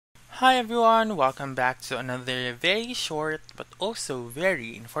Hi everyone, welcome back to another very short but also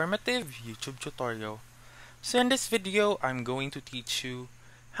very informative YouTube tutorial. So in this video, I'm going to teach you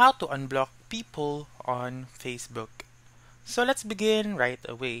how to unblock people on Facebook. So let's begin right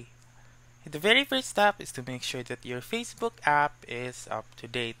away. The very first step is to make sure that your Facebook app is up to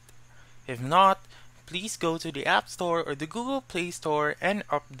date. If not, please go to the App Store or the Google Play Store and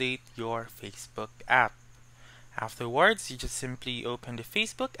update your Facebook app. Afterwards, you just simply open the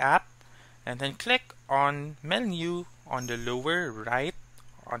Facebook app and then click on menu on the lower right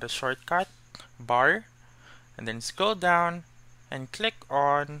on the shortcut bar, and then scroll down and click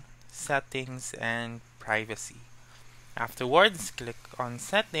on settings and privacy. Afterwards, click on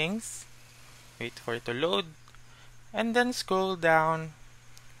settings, wait for it to load, and then scroll down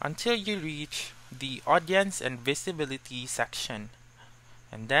until you reach the audience and visibility section.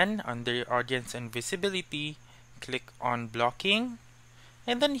 And then under audience and visibility, click on blocking,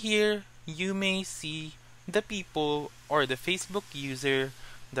 and then here you may see the people or the Facebook user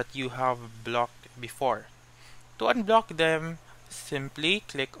that you have blocked before. To unblock them, simply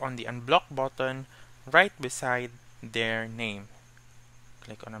click on the unblock button right beside their name.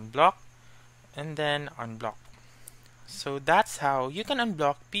 Click on unblock and then unblock. So that's how you can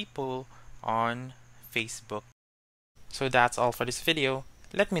unblock people on Facebook. So that's all for this video.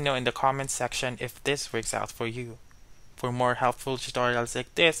 Let me know in the comments section if this works out for you. For more helpful tutorials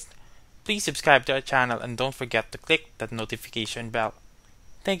like this, please subscribe to our channel and don't forget to click that notification bell.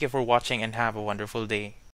 Thank you for watching and have a wonderful day.